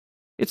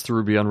It's the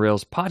Ruby on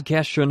Rails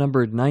podcast, show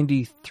number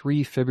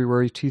 93,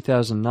 February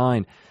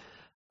 2009.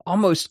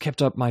 Almost kept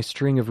up my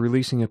string of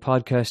releasing a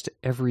podcast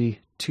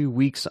every 2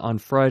 weeks on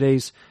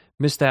Fridays.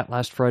 Missed that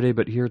last Friday,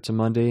 but here it's a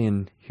Monday,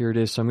 and here it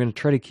is. So I'm going to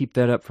try to keep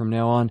that up from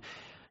now on.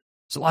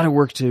 It's a lot of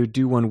work to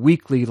do one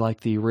weekly like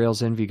the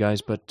Rails Envy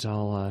guys, but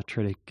I'll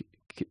try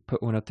to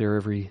put one up there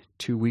every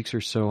 2 weeks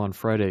or so on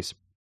Fridays.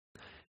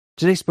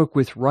 Today spoke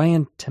with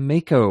Ryan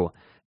Tomayko.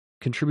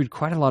 Contributed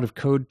quite a lot of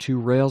code to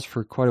Rails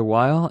for quite a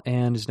while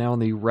and is now on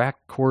the Rack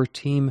core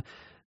team,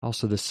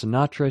 also the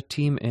Sinatra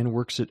team, and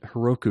works at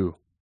Heroku.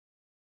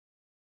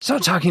 So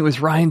talking with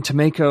Ryan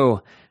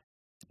Tomayko,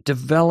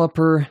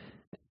 developer,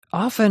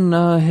 often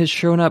has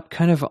shown up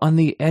kind of on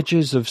the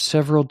edges of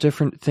several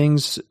different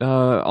things,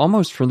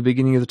 almost from the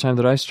beginning of the time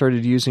that I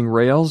started using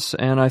Rails,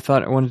 and I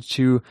thought I wanted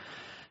to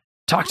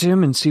talk to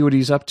him and see what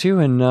he's up to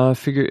and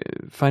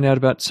find out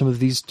about some of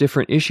these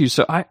different issues.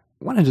 So I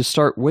wanted to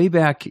start way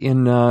back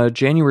in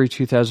January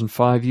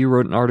 2005. You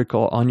wrote an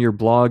article on your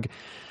blog.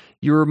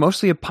 You were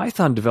mostly a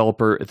Python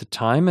developer at the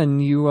time,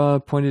 and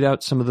you pointed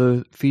out some of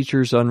the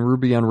features on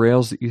Ruby on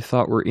Rails that you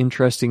thought were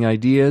interesting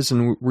ideas,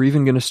 and we're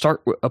even going to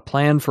start a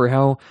plan for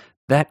how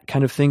that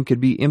kind of thing could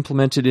be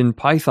implemented in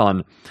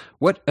Python.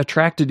 What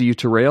attracted you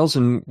to Rails,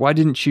 and why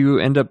didn't you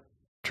end up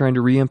trying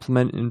to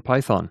re-implement in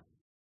Python?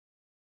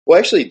 Well, I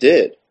actually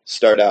did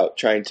start out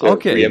trying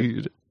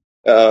to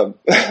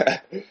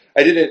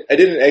I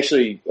didn't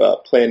actually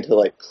plan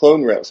to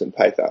clone Rails in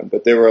Python,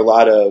 but there were a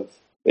lot of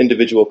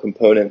individual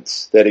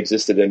components that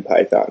existed in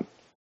Python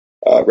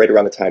right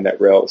around the time that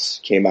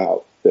Rails came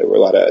out. There were a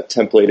lot of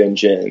template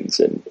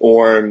engines and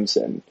ORMs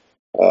and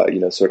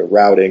sort of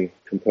routing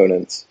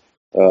components,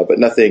 but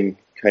nothing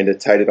kind of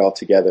tied it all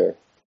together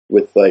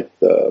with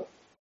the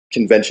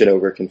convention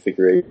over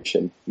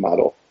configuration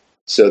model.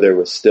 So there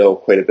was still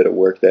quite a bit of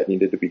work that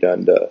needed to be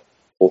done to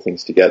pull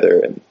things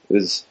together, and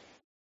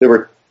there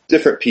were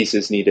different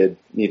pieces needed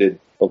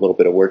a little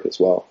bit of work as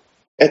well.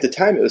 At the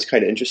time, it was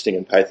kind of interesting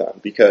in Python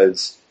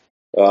because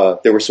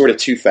there were sort of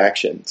two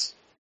factions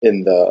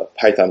in the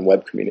Python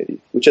web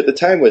community, which at the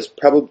time was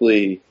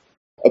probably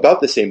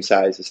about the same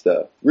size as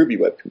the Ruby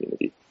web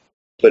community,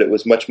 but it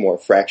was much more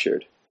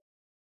fractured.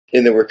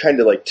 And there were kind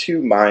of like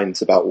two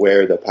minds about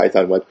where the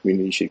Python web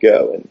community should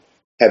go. And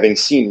having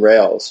seen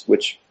Rails,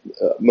 which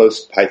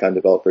most Python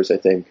developers, I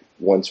think,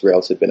 once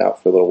Rails had been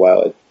out for a little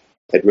while,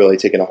 had really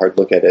taken a hard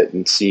look at it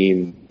and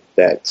seen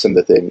that some of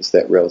the things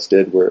that Rails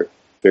did were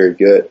very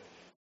good.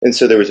 And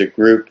so there was a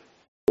group,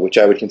 which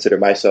I would consider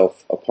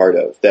myself a part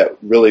of, that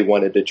really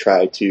wanted to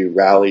try to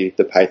rally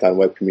the Python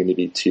web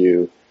community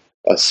to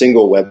a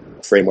single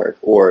web framework,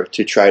 or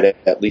to try to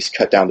at least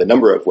cut down the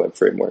number of web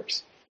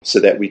frameworks so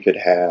that we could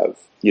have,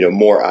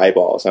 more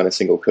eyeballs on a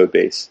single code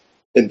base.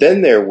 And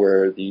then there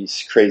were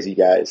these crazy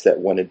guys that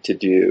wanted to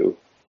do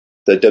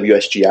the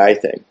WSGI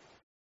thing,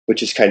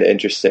 which is kind of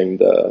interesting.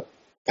 The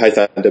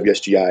Python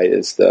WSGI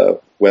is the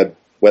web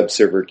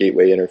server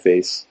gateway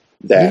interface.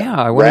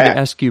 I wanted to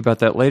ask you about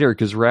that later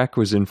because Rack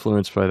was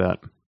influenced by that.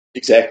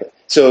 Exactly.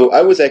 So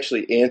I was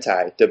actually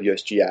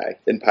anti-WSGI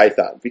in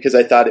Python because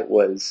I thought it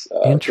was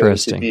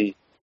interesting, going to be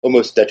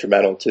almost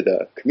detrimental to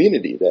the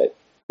community, that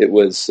it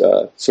was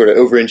sort of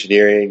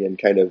over-engineering and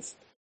kind of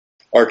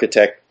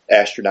architect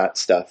astronaut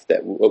stuff,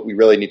 that what we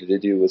really needed to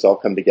do was all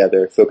come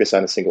together, focus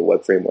on a single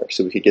web framework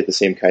so we could get the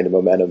same kind of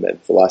momentum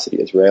and velocity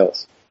as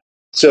Rails.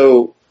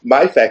 So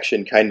my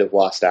faction kind of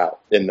lost out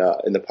in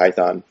the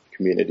Python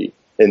community.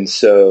 And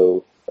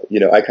so,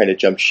 I kind of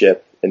jumped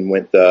ship and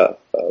went the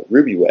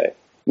Ruby way,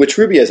 which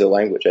Ruby as a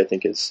language I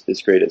think is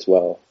great as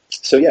well.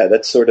 So yeah,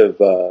 that's sort of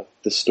the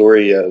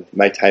story of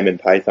my time in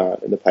Python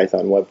in the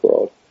Python web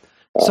world.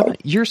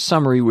 Your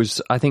summary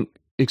was, I think,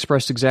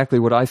 expressed exactly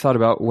what I thought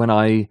about when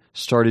I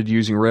started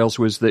using Rails,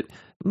 was that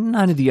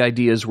none of the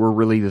ideas were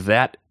really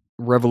that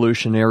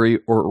revolutionary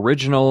or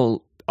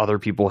original. Other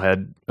people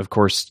had, of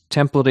course,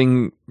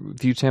 view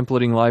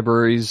templating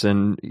libraries,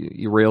 and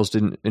Rails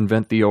didn't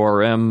invent the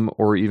ORM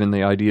or even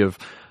the idea of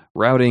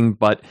routing,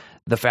 but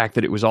the fact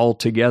that it was all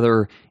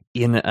together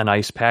in a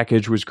nice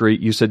package was great.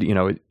 You said,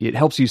 it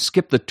helps you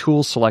skip the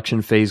tool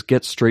selection phase,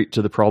 get straight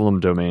to the problem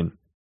domain.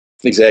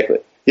 Exactly.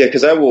 Yeah,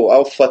 because I'll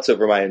futz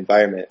over my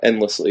environment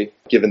endlessly,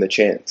 given the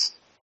chance.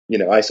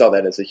 I saw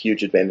that as a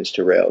huge advantage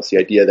to Rails. The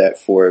idea that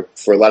for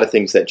a lot of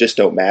things that just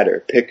don't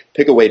matter,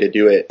 pick a way to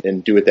do it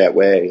and do it that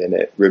way, and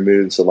it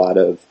removes a lot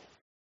of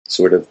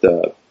sort of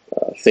the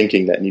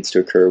thinking that needs to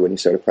occur when you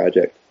start a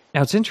project.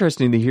 Now, it's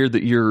interesting to hear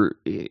that you're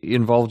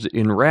involved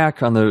in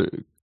Rack, on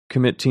the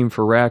commit team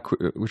for Rack,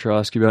 which I'll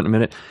ask you about in a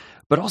minute.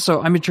 But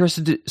also, I'm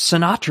interested in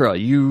Sinatra.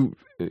 You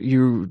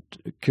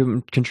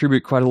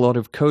contribute quite a lot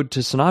of code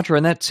to Sinatra,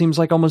 and that seems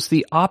like almost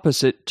the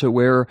opposite to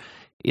where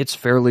it's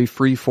fairly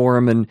free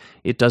form and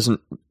it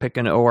doesn't pick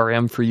an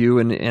ORM for you,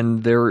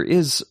 and there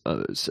is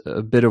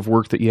a bit of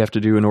work that you have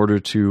to do in order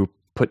to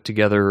put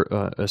together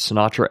a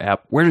Sinatra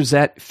app. Where does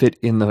that fit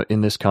in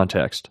this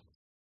context?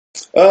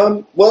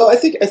 Well, I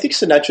think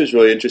Sinatra is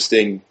really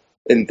interesting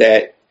in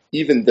that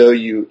even though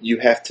you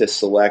have to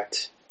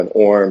select an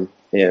ORM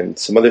and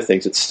some other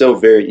things, it's still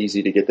very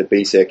easy to get the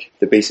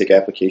basic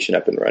application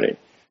up and running.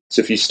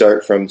 So if you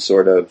start from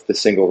sort of the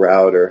single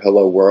route or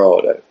hello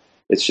world,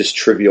 it's just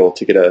trivial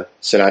to get a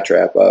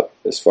Sinatra app up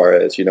as far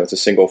as, it's a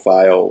single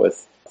file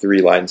with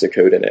 3 lines of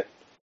code in it.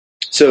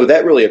 So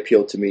that really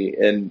appealed to me.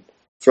 And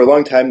for a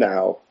long time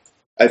now,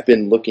 I've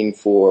been looking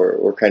for,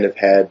 or kind of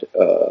had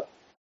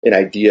an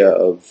idea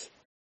of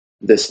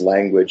this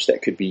language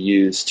that could be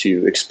used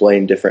to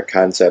explain different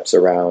concepts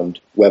around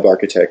web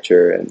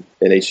architecture and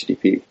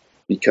HTTP.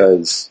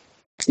 Because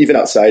even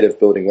outside of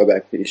building web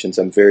applications,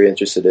 I'm very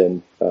interested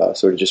in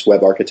sort of just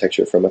web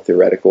architecture from a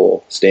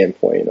theoretical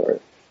standpoint, or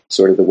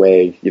sort of the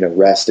way,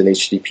 REST and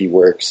HTTP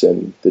works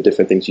and the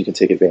different things you can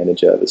take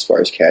advantage of as far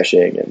as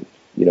caching and,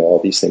 all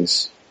these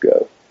things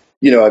go.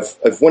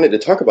 I've wanted to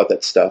talk about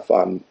that stuff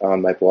on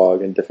my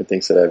blog and different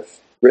things that I've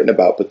written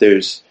about, but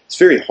it's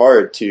very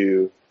hard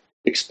to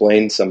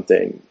explain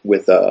something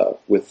with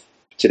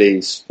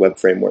today's web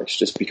frameworks,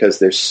 just because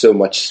there's so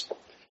much,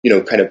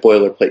 kind of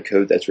boilerplate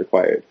code that's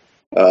required.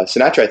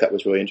 Sinatra I thought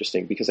was really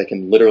interesting because I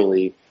can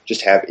literally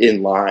just have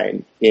in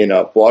line in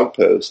a blog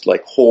post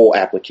like whole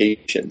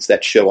applications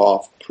that show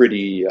off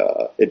pretty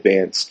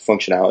advanced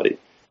functionality.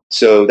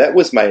 So that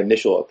was my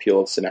initial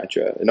appeal of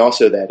Sinatra, and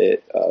also that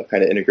it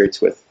kind of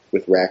integrates with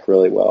Rack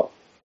really well.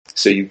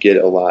 So you get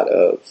a lot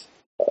of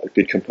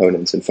good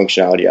components and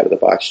functionality out of the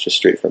box just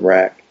straight from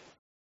Rack.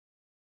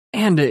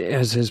 And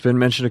as has been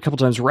mentioned a couple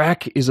times,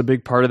 Rack is a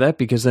big part of that,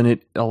 because then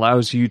it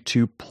allows you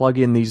to plug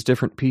in these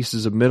different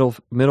pieces of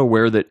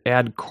middleware that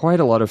add quite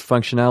a lot of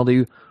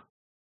functionality.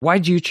 Why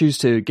did you choose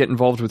to get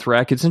involved with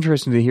Rack? It's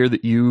interesting to hear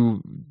that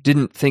you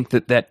didn't think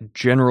that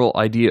general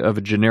idea of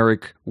a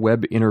generic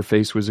web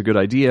interface was a good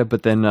idea,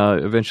 but then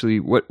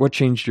eventually, what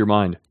changed your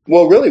mind?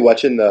 Well, really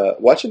watching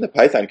the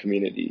Python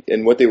community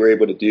and what they were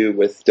able to do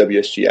with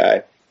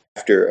WSGI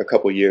after a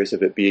couple years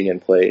of it being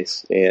in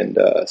place, and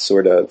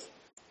sort of,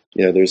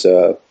 there's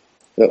I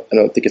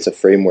don't think it's a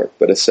framework,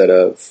 but a set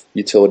of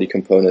utility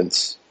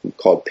components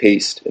called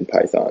paste in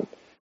Python,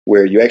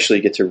 where you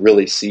actually get to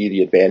really see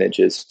the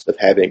advantages of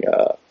having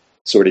a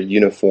sort of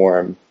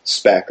uniform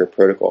spec or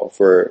protocol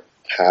for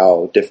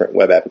how different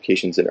web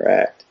applications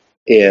interact.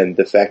 And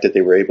the fact that they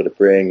were able to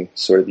bring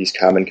sort of these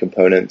common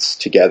components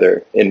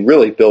together and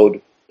really build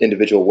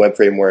individual web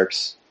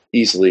frameworks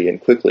easily and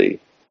quickly,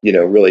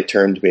 really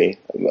turned me,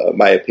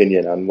 my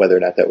opinion on whether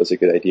or not that was a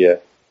good idea.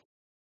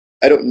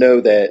 I don't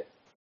know that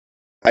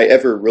I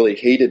ever really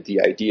hated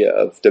the idea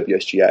of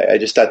WSGI. I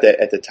just thought that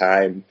at the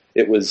time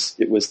it was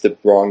the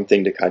wrong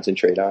thing to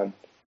concentrate on.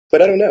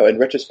 But I don't know. In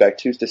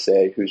retrospect, who's to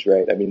say who's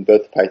right? I mean,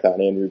 both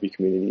Python and Ruby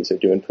communities are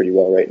doing pretty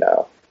well right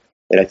now.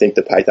 And I think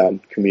the Python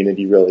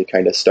community really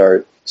kind of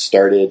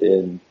started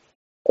in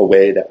a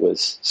way that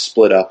was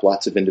split up,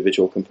 lots of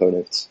individual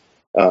components,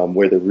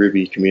 where the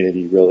Ruby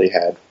community really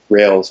had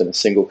Rails in a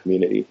single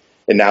community.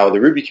 And now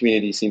the Ruby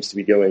community seems to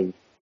be going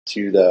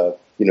to the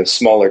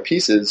smaller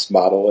pieces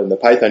model, and the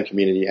Python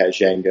community has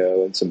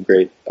Django and some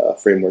great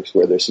frameworks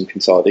where there's some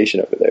consolidation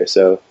over there.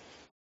 So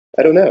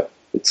I don't know.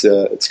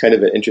 It's kind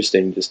of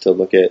interesting just to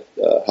look at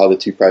how the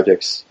two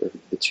projects, or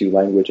the two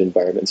language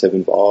environments, have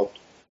evolved.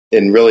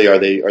 And really, are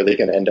they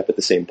going to end up at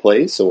the same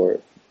place, or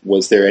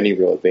was there any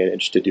real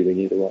advantage to doing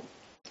either one?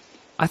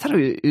 I thought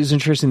it was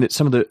interesting that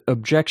some of the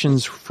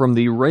objections from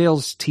the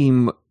Rails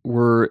team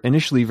were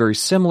initially very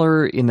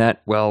similar in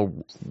that, well,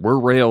 we're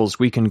Rails,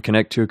 we can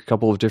connect to a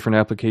couple of different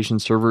application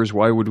servers.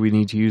 Why would we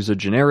need to use a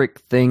generic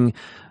thing?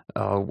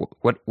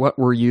 What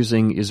we're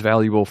using is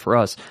valuable for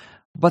us.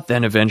 But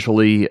then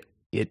eventually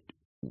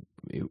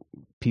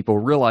people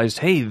realized,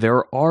 hey,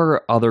 there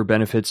are other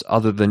benefits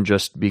other than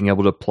just being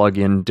able to plug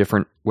in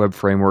different web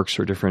frameworks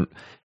or different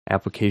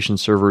application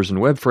servers and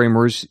web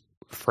frameworks.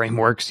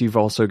 You've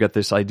also got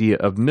this idea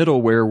of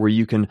middleware where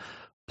you can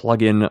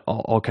plug in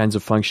all kinds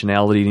of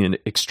functionality and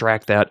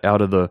extract that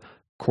out of the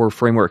core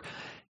framework.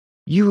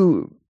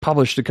 You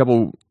published a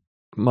couple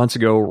months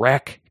ago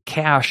Rack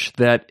Cache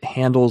that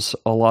handles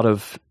a lot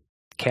of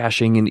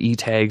caching and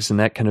e-tags and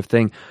that kind of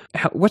thing.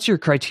 What's your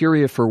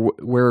criteria for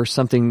where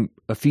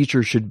a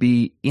feature should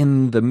be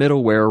in the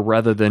middleware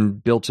rather than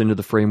built into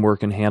the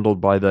framework and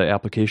handled by the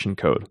application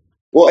code?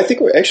 Well, I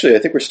think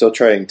we're still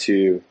trying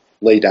to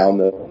lay down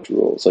those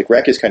rules. Like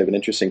Rack is kind of an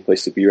interesting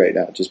place to be right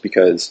now, just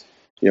because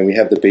we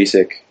have the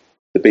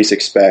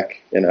basic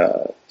spec in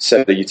a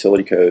set of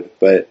utility code,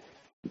 but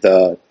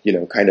the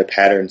kind of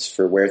patterns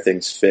for where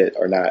things fit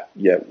are not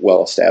yet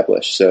well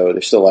established. So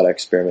there's still a lot of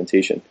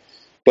experimentation.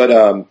 But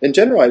in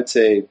general, I would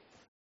say,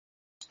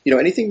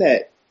 anything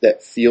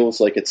that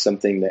feels like it's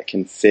something that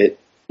can fit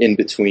in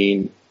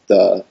between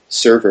the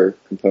server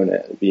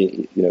component,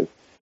 being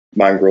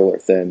Mongrel or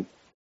Thin,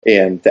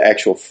 and the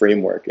actual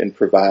framework, and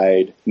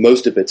provide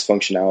most of its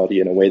functionality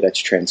in a way that's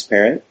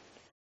transparent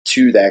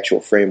to the actual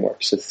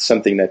framework. So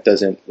something that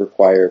doesn't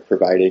require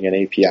providing an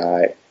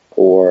API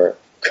or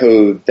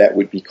code that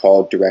would be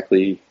called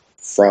directly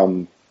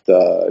from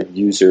the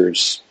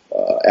user's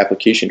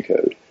application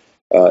code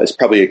is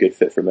probably a good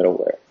fit for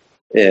middleware.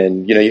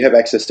 And you have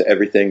access to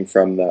everything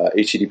from the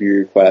HTTP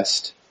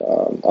request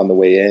on the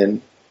way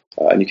in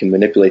and you can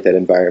manipulate that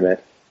environment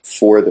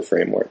for the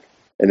framework.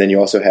 And then you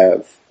also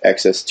have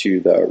access to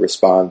the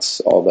response,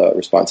 all the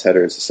response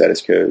headers, the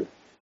status code,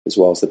 as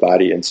well as the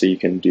body. And so you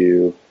can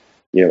do,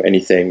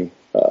 anything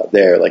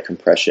there like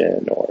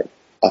compression or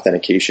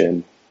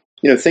authentication,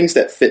 things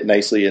that fit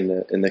nicely in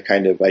the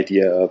kind of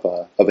idea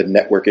of a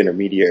network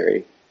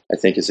intermediary. I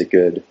think is a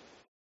good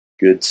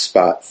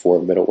spot for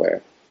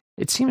middleware.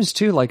 It seems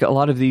too like a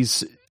lot of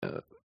these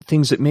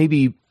things that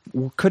maybe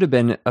could have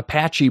been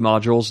Apache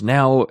modules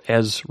now,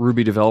 as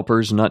Ruby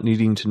developers not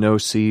needing to know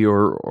C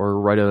or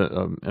write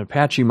an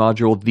Apache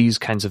module, these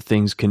kinds of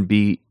things can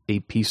be a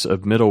piece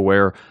of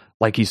middleware.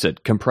 Like you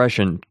said,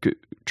 compression,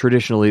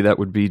 traditionally that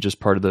would be just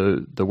part of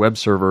the web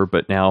server,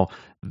 but now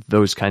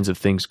those kinds of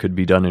things could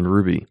be done in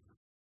Ruby.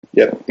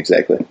 Yep,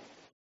 exactly.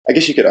 I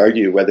guess you could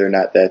argue whether or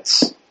not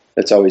that's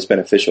always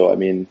beneficial. I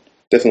mean,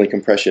 definitely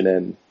compression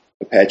in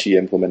Apache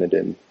implemented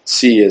in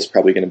C is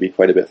probably going to be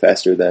quite a bit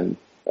faster than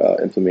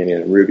implementing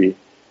it in Ruby,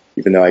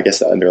 even though I guess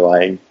the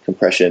underlying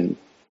compression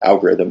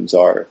algorithms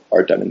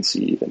are done in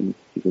C, even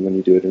when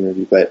you do it in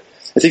Ruby. But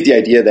I think the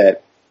idea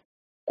that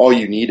all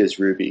you need is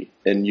Ruby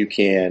and you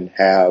can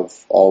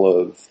have all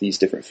of these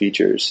different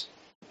features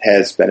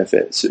has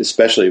benefits,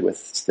 especially with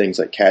things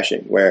like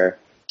caching, where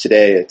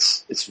today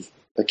it's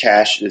a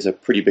cache is a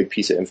pretty big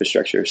piece of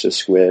infrastructure, so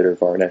Squid or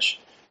Varnish.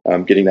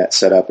 Getting that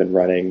set up and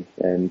running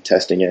and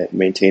testing it,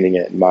 maintaining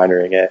it, and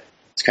monitoring it,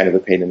 it's kind of a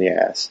pain in the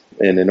ass.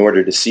 And in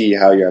order to see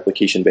how your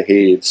application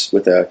behaves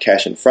with a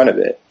cache in front of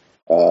it,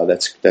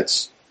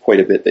 that's quite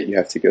a bit that you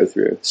have to go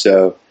through.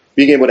 So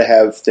being able to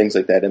have things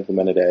like that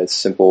implemented as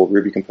simple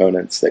Ruby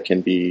components that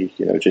can be,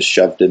 just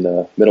shoved in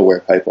the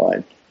middleware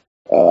pipeline,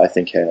 I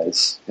think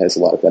has a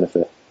lot of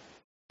benefit.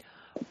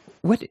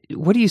 What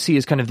do you see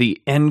as kind of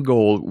the end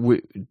goal?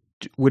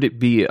 Would it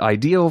be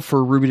ideal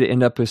for Ruby to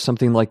end up with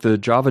something like the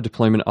Java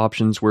deployment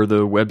options where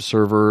the web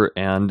server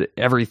and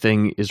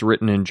everything is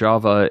written in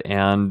Java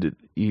and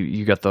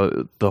you got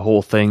the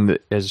whole thing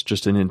that as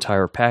just an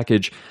entire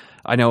package?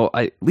 I know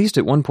at least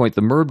at one point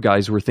the MERB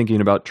guys were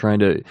thinking about trying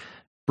to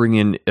bring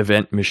in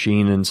Event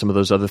Machine and some of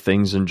those other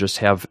things and just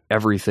have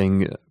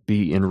everything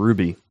be in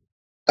Ruby.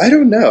 I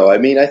don't know. I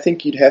mean, I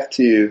think you'd have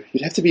to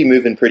be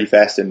moving pretty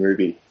fast in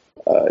Ruby.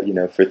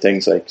 For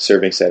things like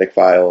serving static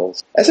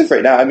files. As of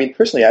right now, I mean,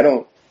 personally, I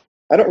don't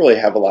really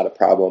have a lot of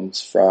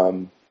problems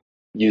from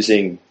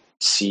using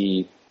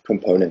C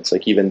components,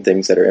 like even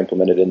things that are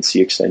implemented in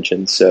C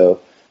extensions.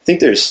 So I think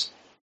there's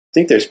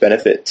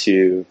benefit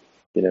to,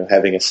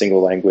 having a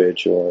single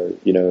language, or,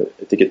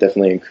 I think it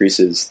definitely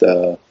increases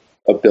the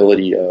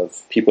ability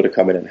of people to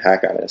come in and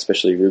hack on it,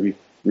 especially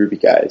Ruby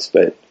guys.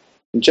 But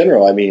in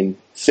general, I mean,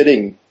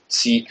 fitting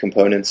C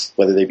components,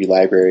 whether they be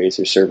libraries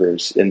or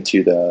servers,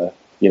 into the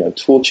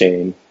tool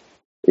chain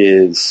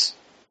is,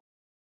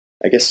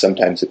 I guess,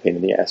 sometimes a pain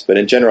in the ass. But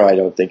in general, I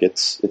don't think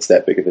it's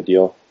that big of a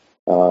deal.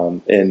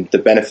 And the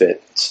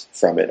benefits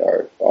from it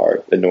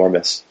are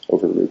enormous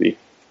over Ruby,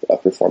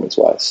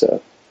 performance-wise.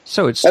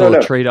 So it's still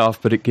a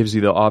trade-off, but it gives you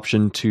the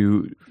option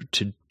to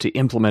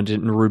implement it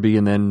in Ruby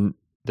and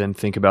then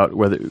think about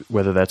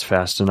whether that's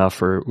fast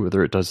enough or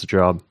whether it does the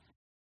job.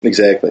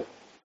 Exactly.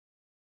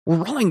 Well,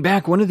 rolling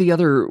back, one of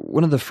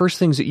the first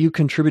things that you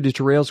contributed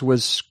to Rails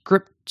was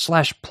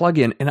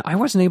script/plugin, and I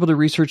wasn't able to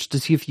research to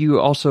see if you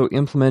also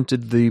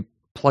implemented the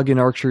plugin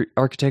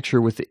architecture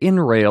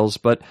within Rails,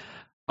 but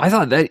I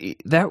thought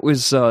that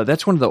was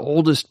that's one of the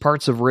oldest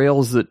parts of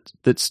Rails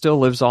that still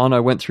lives on.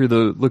 I went through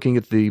looking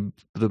at the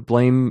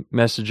blame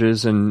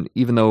messages, and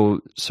even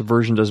though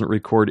Subversion doesn't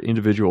record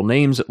individual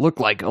names, it looked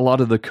like a lot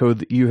of the code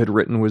that you had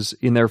written was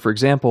in there. For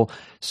example,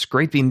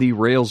 scraping the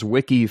Rails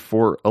wiki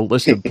for a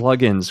list of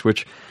plugins,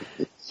 which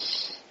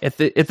at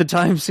the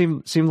time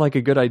seemed like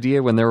a good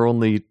idea when there were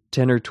only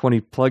 10 or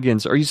 20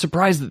 plugins. Are you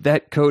surprised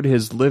that code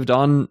has lived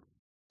on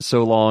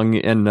so long?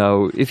 And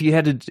if you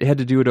had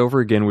to do it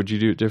over again, would you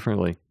do it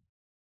differently?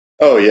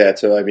 Oh yeah,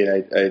 so I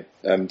mean,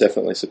 I'm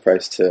definitely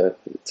surprised to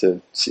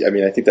see. I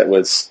mean, I think that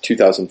was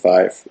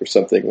 2005 or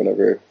something.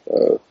 Whenever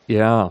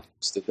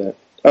did that.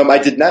 I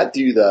did not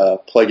do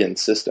the plugin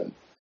system.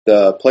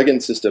 The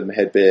plugin system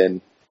had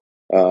been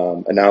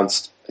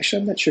announced.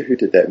 Actually, I'm not sure who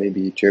did that.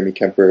 Maybe Jeremy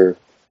Kemper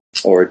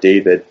or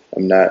David.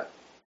 I'm not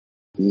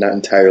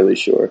entirely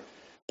sure,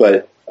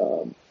 but.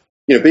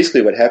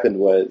 Basically what happened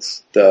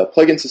was the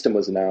plugin system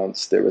was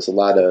announced. There was a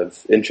lot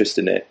of interest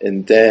in it.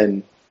 And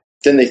then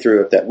they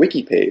threw up that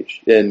wiki page.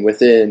 And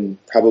within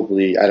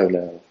probably,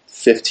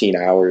 15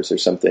 hours or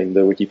something,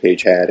 the wiki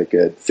page had a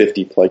good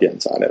 50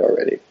 plugins on it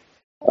already.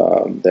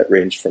 That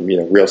ranged from,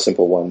 real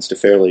simple ones to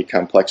fairly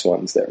complex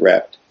ones that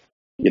wrapped,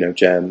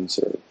 gems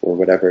or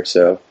whatever.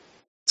 So it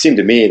seemed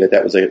to me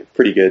that was a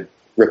pretty good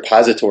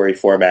repository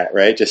format,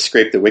 right? Just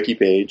scrape the wiki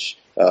page,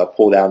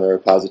 pull down the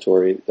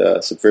repository,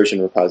 the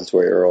Subversion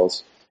repository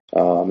URLs,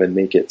 and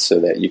make it so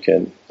that you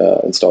can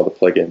install the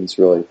plugins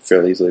really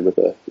fairly easily with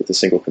a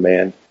single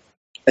command.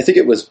 I think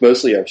it was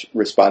mostly a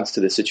response to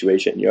the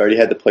situation. You already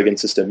had the plugin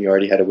system, you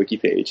already had a wiki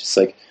page. It's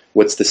like,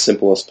 what's the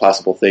simplest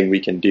possible thing we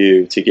can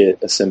do to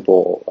get a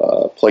simple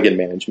plugin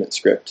management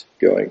script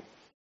going?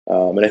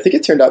 And I think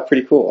it turned out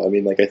pretty cool. I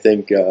mean, like I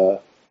think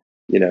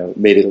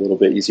made it a little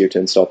bit easier to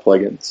install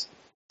plugins.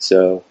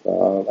 So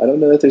I don't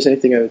know that there's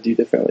anything I would do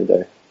differently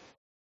there.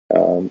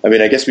 I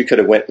mean, I guess we could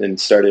have went and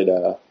started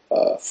a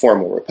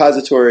formal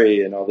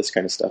repository and all this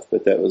kind of stuff,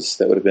 but that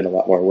would have been a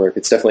lot more work.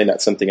 It's definitely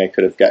not something I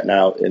could have gotten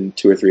out in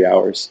 2 or 3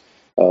 hours,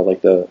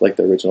 like the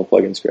original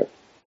plugin script.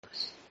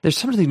 There's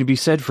something to be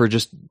said for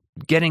just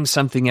getting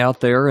something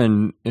out there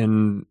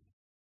and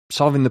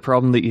solving the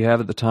problem that you have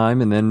at the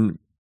time, and then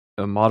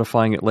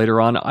modifying it later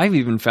on. I've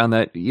even found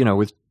that,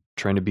 with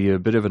trying to be a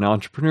bit of an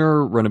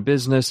entrepreneur, run a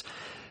business,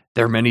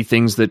 there are many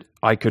things that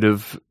I could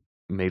have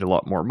made a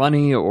lot more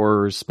money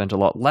or spent a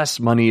lot less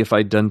money if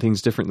I'd done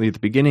things differently at the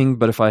beginning.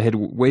 But if I had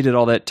waited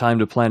all that time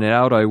to plan it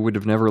out, I would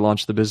have never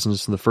launched the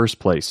business in the first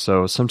place.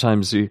 So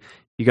sometimes you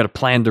got to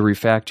plan to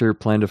refactor,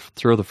 plan to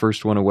throw the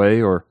first one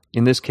away, or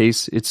in this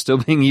case, it's still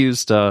being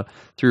used 3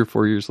 or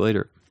 4 years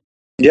later.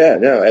 Yeah,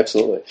 no,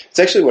 absolutely. It's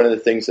actually one of the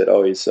things that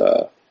always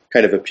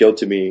kind of appealed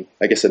to me.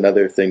 I guess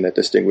another thing that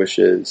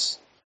distinguishes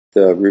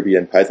the Ruby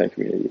and Python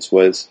communities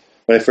was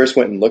when I first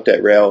went and looked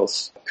at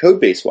Rails code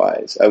base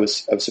wise, I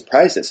was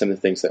surprised at some of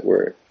the things that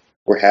were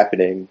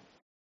happening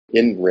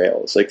in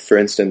Rails. Like, for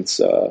instance,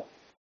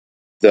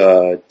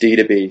 the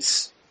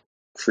database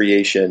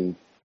creation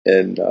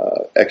and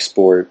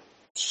export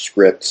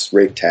scripts,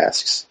 rake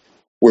tasks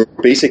were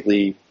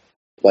basically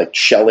like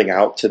shelling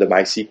out to the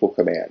MySQL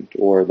command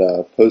or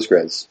the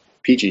Postgres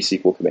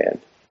PG-SQL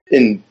command.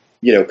 And,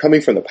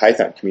 coming from the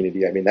Python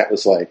community, I mean, that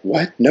was like,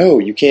 what? No,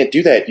 you can't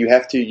do that. You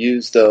have to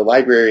use the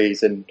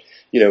libraries and,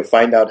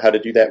 find out how to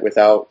do that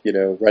without,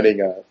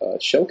 running a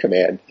shell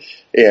command.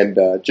 And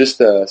just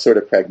the sort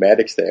of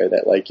pragmatics there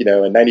that, like, in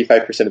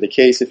 95% of the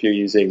case, if you're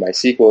using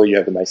MySQL, you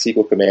have the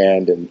MySQL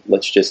command, and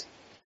let's just,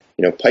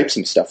 pipe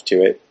some stuff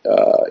to it,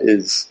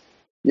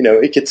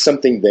 it gets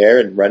something there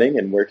and running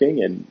and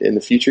working. And in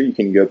the future, you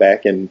can go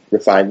back and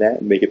refine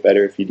that and make it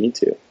better if you need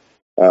to,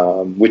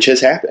 which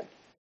has happened.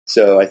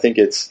 So I think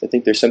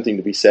there's something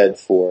to be said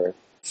for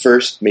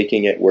first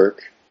making it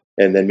work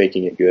and then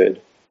making it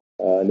good.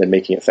 And then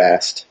making it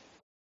fast.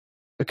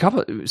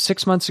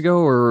 6 months ago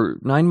or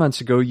 9 months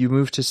ago, you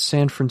moved to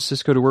San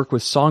Francisco to work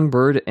with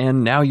Songbird,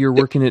 and now you're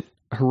working at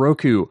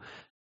Heroku.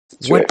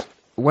 That's right.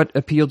 What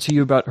appealed to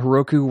you about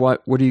Heroku?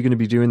 What are you going to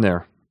be doing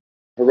there?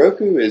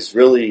 Heroku is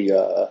really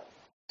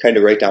kind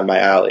of right down my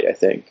alley, I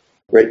think.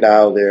 Right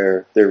now,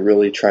 they're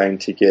really trying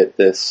to get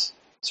this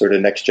sort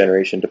of next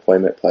generation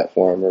deployment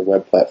platform or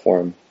web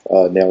platform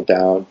nailed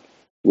down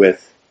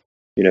with,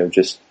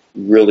 just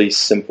really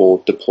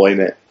simple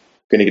deployment.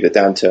 Going to get it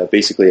down to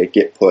basically a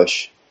git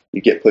push.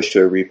 You git push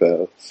to a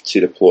repo to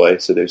deploy,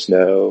 so there's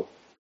no,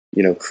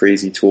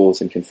 crazy tools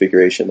and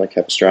configuration like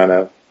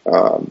Capistrano.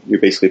 You're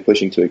basically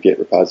pushing to a git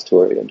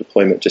repository, and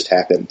deployment just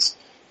happens,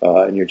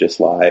 and you're just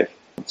live.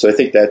 So I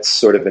think that's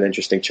sort of an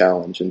interesting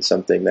challenge and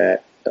something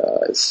that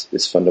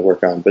is fun to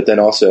work on. But then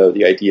also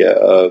the idea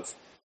of,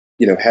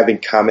 having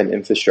common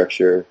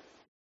infrastructure,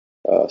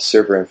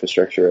 server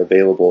infrastructure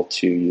available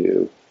to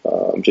you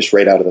just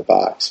right out of the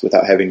box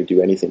without having to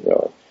do anything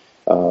really.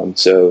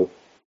 So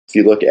if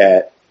you look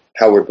at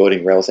how we're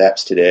building Rails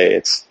apps today,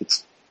 it's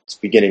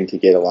beginning to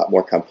get a lot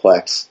more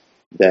complex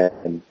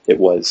than it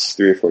was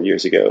 3 or 4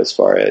 years ago, as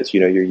far as,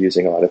 you're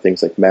using a lot of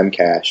things like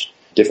memcache,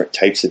 different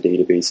types of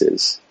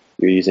databases.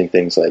 You're using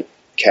things like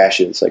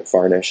caches like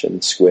Varnish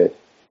and Squid,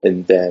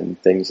 and then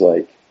things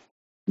like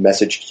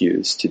message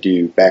queues to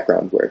do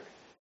background work.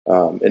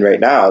 And right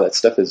now that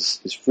stuff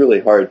is really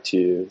hard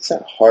to, it's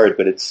not hard,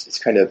 but it's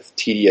kind of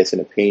tedious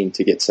and a pain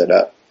to get set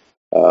up.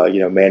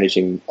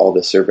 Managing all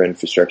the server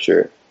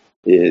infrastructure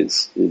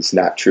is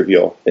not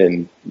trivial,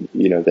 and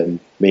then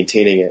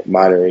maintaining it,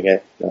 monitoring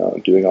it,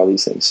 doing all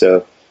these things.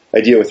 So, the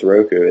idea with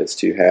Heroku is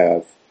to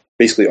have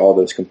basically all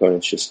those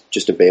components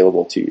just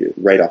available to you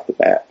right off the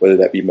bat, whether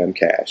that be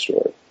memcache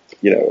or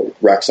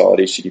rock solid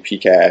HTTP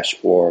cache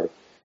or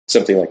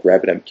something like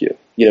RabbitMQ.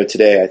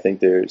 Today I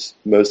think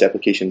most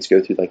applications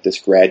go through like this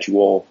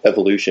gradual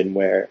evolution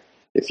where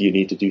if you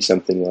need to do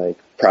something like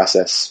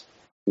process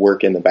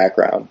work in the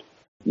background,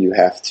 you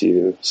have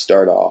to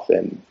start off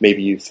and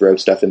maybe you throw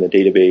stuff in the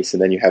database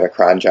and then you have a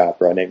cron job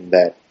running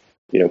that,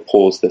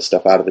 pulls the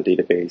stuff out of the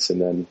database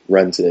and then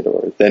runs it.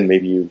 Or then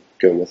maybe you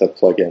go with a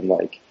plugin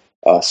like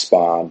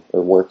Spawn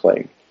or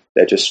Workling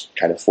that just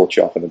kind of forks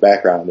you off in the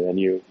background. And then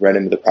you run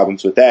into the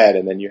problems with that.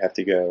 And then you have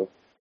to go,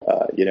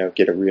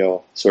 get a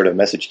real sort of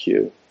message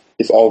queue.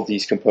 If all of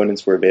these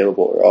components were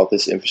available or all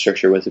this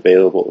infrastructure was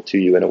available to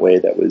you in a way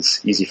that was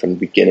easy from the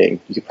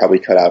beginning, you could probably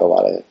cut out a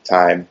lot of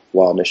time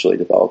while initially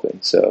developing.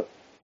 So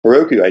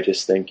Heroku, I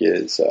just think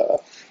is,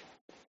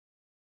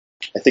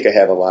 I think I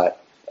have a lot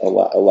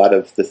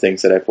of the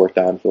things that I've worked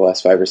on for the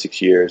last 5 or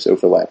 6 years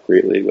overlap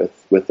greatly with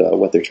what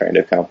they're trying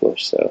to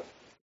accomplish. So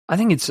I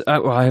think it's,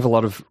 I have a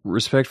lot of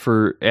respect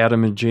for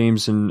Adam and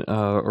James and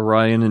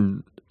Orion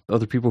and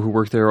other people who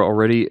work there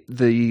already.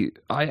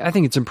 I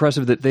think it's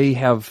impressive that they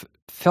have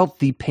felt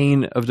the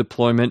pain of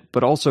deployment,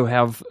 but also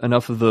have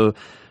enough of the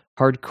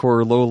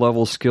hardcore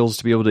low-level skills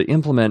to be able to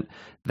implement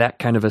that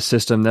kind of a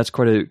system. That's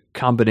quite a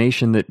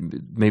combination that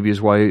maybe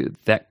is why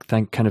that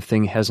kind of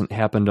thing hasn't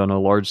happened on a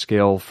large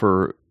scale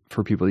for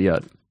people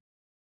yet.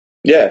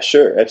 Yeah,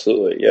 sure,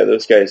 absolutely. Yeah,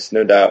 those guys,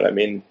 no doubt. I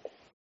mean,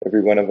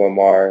 every one of them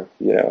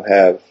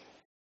have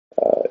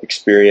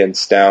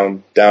experience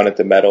down at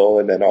the metal,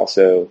 and then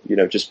also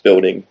just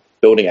building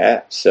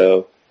apps.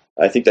 So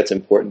I think that's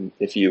important.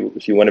 If you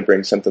want to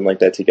bring something like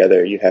that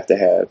together, you have to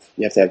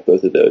have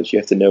both of those. You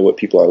have to know what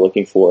people are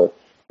looking for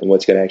and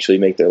what's going to actually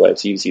make their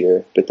lives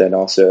easier. But then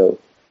also,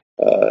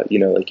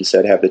 like you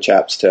said, have the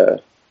chops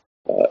to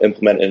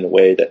implement it in a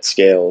way that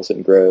scales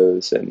and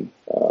grows and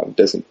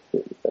doesn't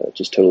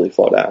just totally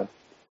fall down.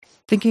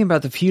 Thinking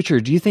about the future,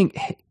 do you think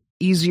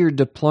easier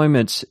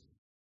deployments,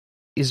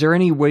 is there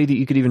any way that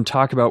you could even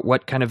talk about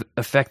what kind of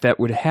effect that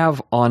would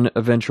have on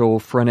eventual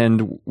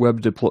front-end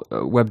web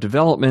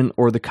development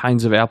or the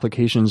kinds of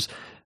applications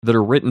that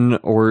are written,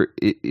 or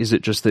is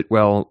it just that,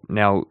 well,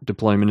 now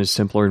deployment is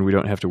simpler and we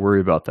don't have to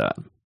worry about that?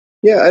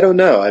 Yeah, I don't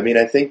know. I mean,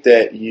 I think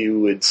that you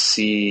would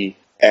see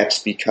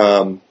apps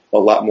become a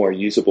lot more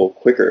usable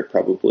quicker,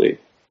 probably,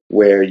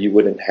 where you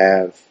wouldn't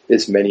have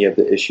as many of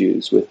the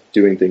issues with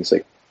doing things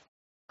like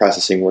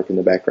processing work in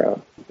the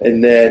background.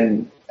 And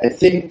then I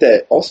think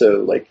that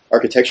also, like,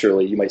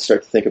 architecturally, you might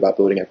start to think about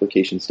building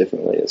applications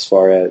differently as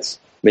far as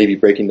maybe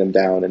breaking them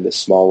down into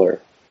smaller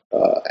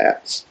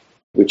apps,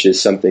 which is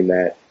something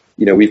that,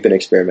 we've been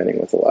experimenting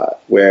with a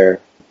lot,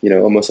 where,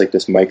 almost like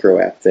this micro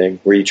app thing,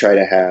 where you try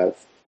to have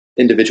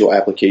individual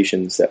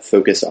applications that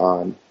focus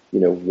on,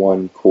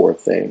 one core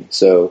thing.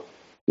 So,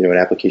 an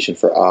application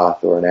for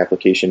auth, or an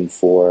application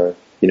for,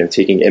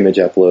 taking image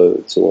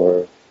uploads,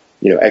 or,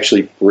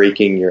 actually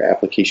breaking your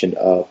application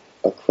up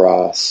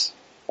across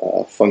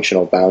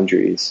functional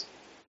boundaries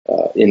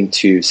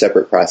into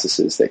separate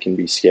processes that can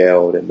be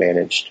scaled and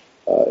managed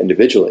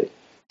individually.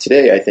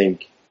 Today, I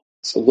think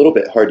it's a little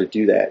bit hard to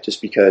do that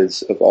just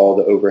because of all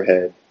the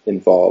overhead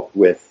involved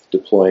with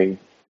deploying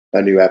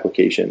a new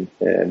application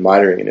and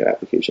monitoring a new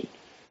application.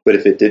 But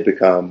if it did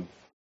become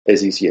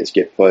as easy as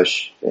git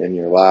push and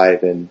you're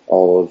live and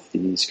all of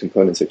these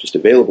components are just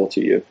available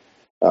to you,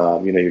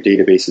 your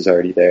database is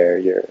already there,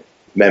 your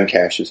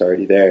memcache is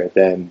already there,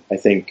 then I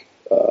think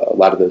a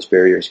lot of those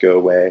barriers go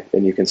away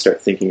and you can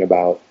start thinking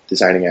about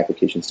designing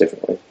applications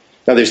differently.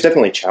 Now, there's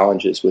definitely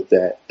challenges with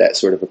that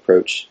sort of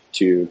approach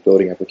to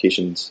building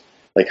applications,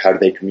 like how do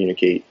they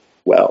communicate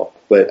well.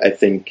 But I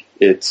think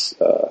it's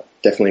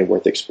definitely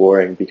worth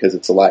exploring because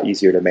it's a lot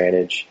easier to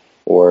manage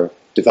or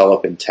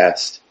develop and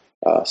test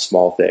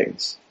small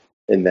things.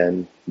 And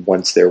then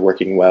once they're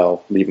working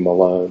well, leave them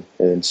alone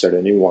and start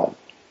a new one,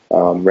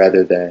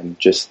 rather than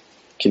just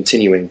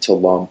continuing to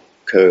lump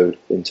code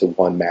into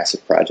one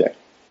massive project.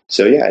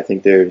 So yeah, I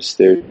think there's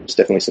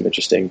definitely some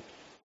interesting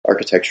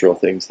architectural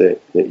things that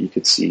you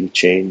could see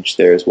change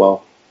there as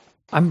well.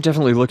 I'm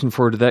definitely looking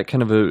forward to that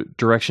kind of a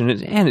direction.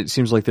 And it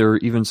seems like there are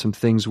even some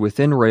things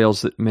within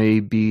Rails that may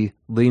be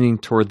leaning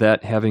toward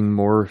that, having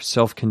more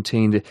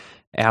self-contained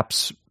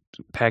apps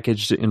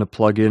packaged in a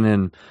plugin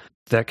and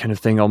that kind of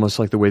thing, almost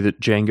like the way that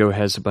Django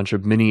has a bunch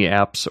of mini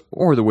apps,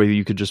 or the way that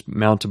you could just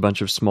mount a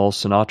bunch of small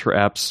Sinatra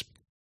apps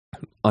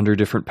under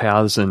different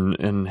paths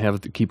and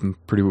keep them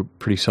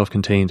pretty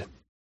self-contained.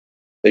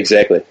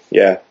 Exactly.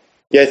 Yeah.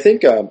 I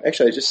think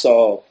actually I just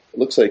saw, it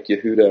looks like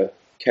Yehuda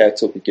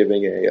Katz will be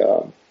giving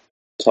a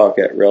talk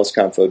at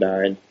RailsConf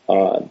 09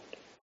 on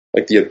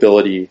like the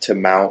ability to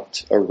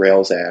mount a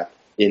Rails app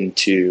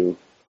into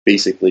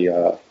basically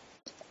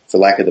for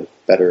lack of the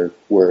better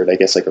word, I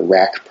guess like a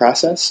rack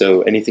process.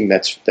 So anything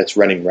that's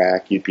running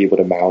rack, you'd be able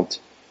to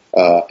mount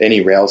any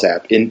Rails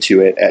app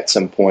into it at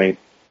some point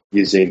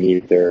using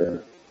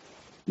either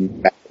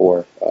map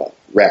or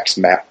Rack's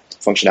map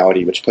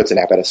functionality, which puts an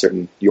app at a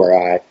certain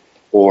URI,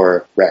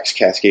 or Rack's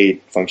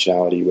cascade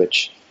functionality,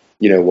 which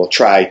will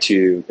try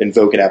to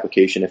invoke an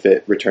application. If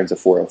it returns a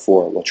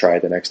 404, we'll try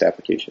the next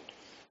application.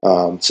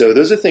 So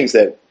those are things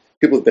that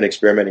people have been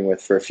experimenting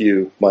with for a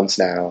few months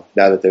now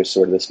that there's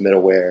sort of this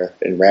middleware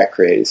and Rack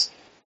craze.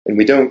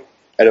 And I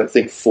don't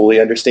think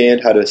fully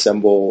understand how to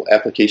assemble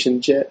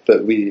applications yet,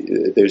 but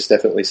there's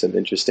definitely some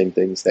interesting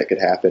things that could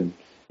happen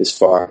as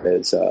far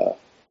as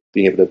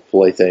being able to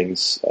deploy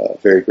things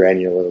very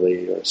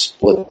granularly or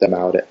split them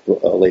out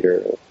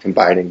later,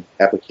 combining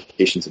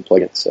applications and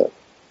plugins. So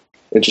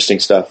interesting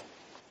stuff.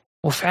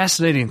 Well,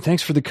 fascinating.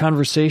 Thanks for the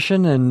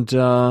conversation, and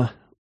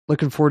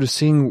looking forward to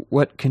seeing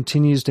what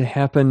continues to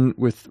happen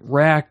with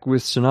Rack,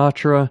 with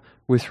Sinatra,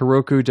 with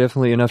Heroku.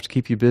 Definitely enough to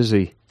keep you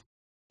busy.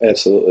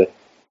 Absolutely.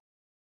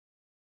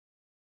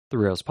 The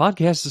Rails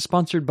Podcast is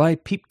sponsored by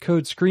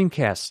Peepcode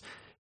Screencasts.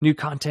 New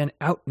content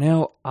out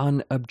now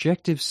on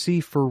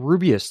Objective-C for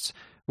Rubyists,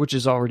 which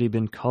has already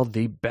been called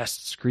the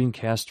best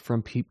screencast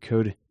from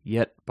Peepcode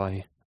yet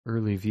by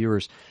early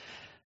viewers.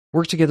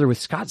 Work together with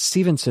Scott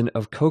Stevenson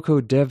of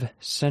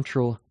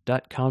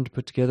CocoDevCentral.com to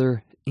put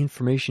together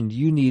information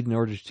you need in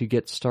order to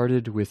get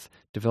started with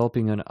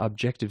developing an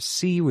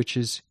Objective-C, which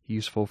is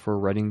useful for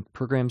writing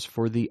programs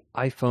for the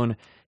iPhone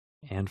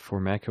and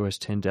for macOS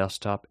 10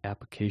 desktop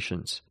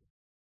applications.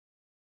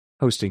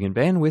 Hosting and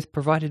bandwidth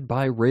provided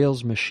by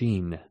Rails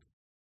Machine.